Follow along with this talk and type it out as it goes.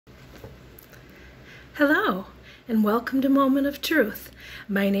Hello, and welcome to Moment of Truth.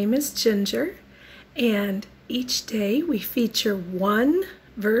 My name is Ginger, and each day we feature one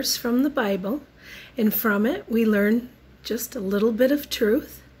verse from the Bible, and from it we learn just a little bit of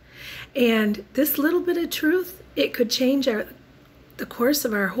truth. And this little bit of truth, it could change the course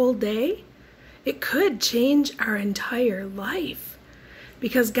of our whole day. It could change our entire life,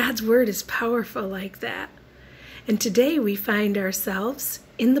 because God's Word is powerful like that. And today we find ourselves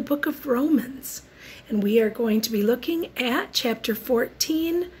in the book of Romans. And we are going to be looking at chapter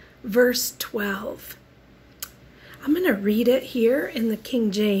 14, verse 12. I'm going to read it here in the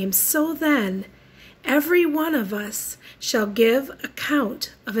King James. So then, every one of us shall give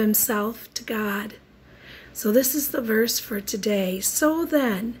account of himself to God. So this is the verse for today. So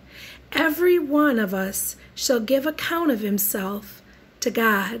then, every one of us shall give account of himself to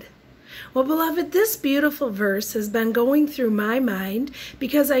God. Well, beloved, this beautiful verse has been going through my mind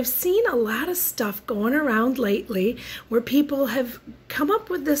because I've seen a lot of stuff going around lately where people have come up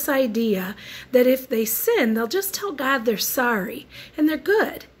with this idea that if they sin, they'll just tell God they're sorry and they're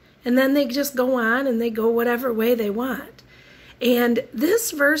good. And then they just go on and they go whatever way they want. And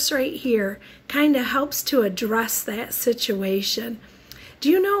this verse right here kind of helps to address that situation. Do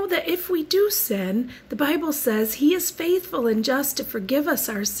you know that if we do sin, the Bible says He is faithful and just to forgive us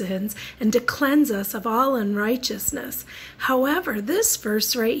our sins and to cleanse us of all unrighteousness? However, this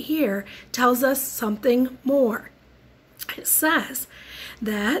verse right here tells us something more. It says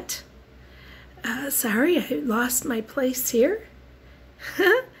that, sorry, I lost my place here.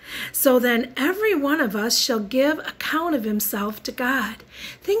 So then every one of us shall give account of himself to God.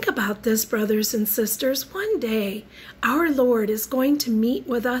 Think about this, brothers and sisters. One day, our Lord is going to meet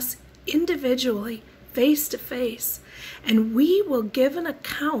with us individually, face to face, and we will give an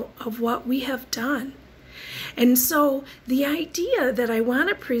account of what we have done. And so the idea that I want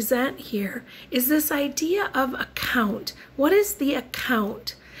to present here is this idea of account. What is the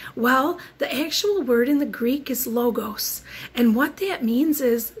account? Well, the actual word in the Greek is logos, and what that means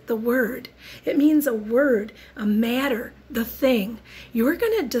is the word. It means a word, a matter, the thing. I'm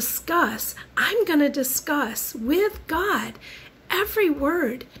going to discuss with God every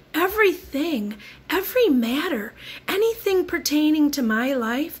word, everything, every matter, anything pertaining to my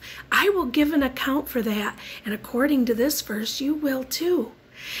life. I will give an account for that, and according to this verse, you will too.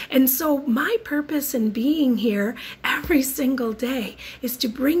 And so my purpose in being here every single day is to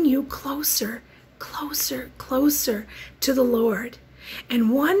bring you closer, closer, closer to the Lord.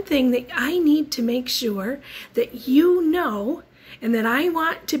 And one thing that I need to make sure that you know, and that I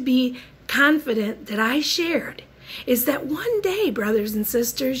want to be confident that I shared, is that one day, brothers and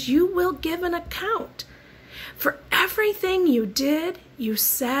sisters, you will give an account for everything you did, you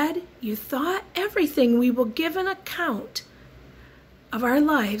said, you thought, everything. We will give an account of our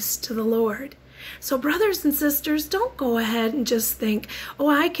lives to the Lord. So brothers and sisters, don't go ahead and just think, oh,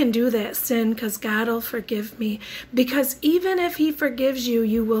 I can do that sin because God will forgive me. Because even if He forgives you,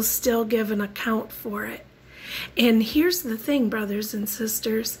 you will still give an account for it. And here's the thing, brothers and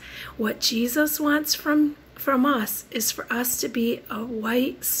sisters, what Jesus wants from us is for us to be a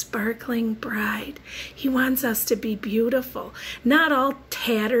white, sparkling bride. He wants us to be beautiful, not all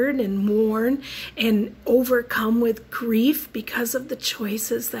tattered and worn and overcome with grief because of the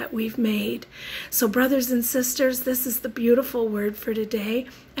choices that we've made. So brothers and sisters, this is the beautiful word for today.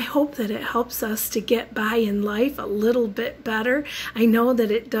 I hope that it helps us to get by in life a little bit better. I know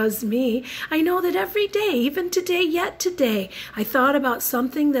that it does me. I know that every day, even today, yet today, I thought about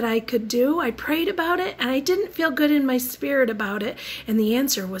something that I could do. I prayed about it, and I didn't feel good in my spirit about it, and the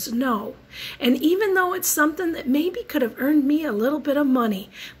answer was no. And even though it's something that maybe could have earned me a little bit of money,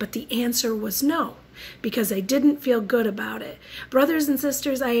 but the answer was no, because I didn't feel good about it. Brothers and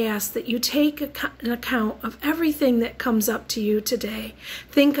sisters, I ask that you take an account of everything that comes up to you today.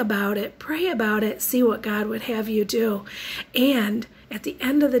 Think about it, pray about it, see what God would have you do. And at the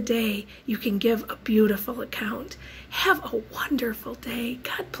end of the day, you can give a beautiful account. Have a wonderful day.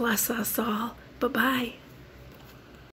 God bless us all. Bye-bye.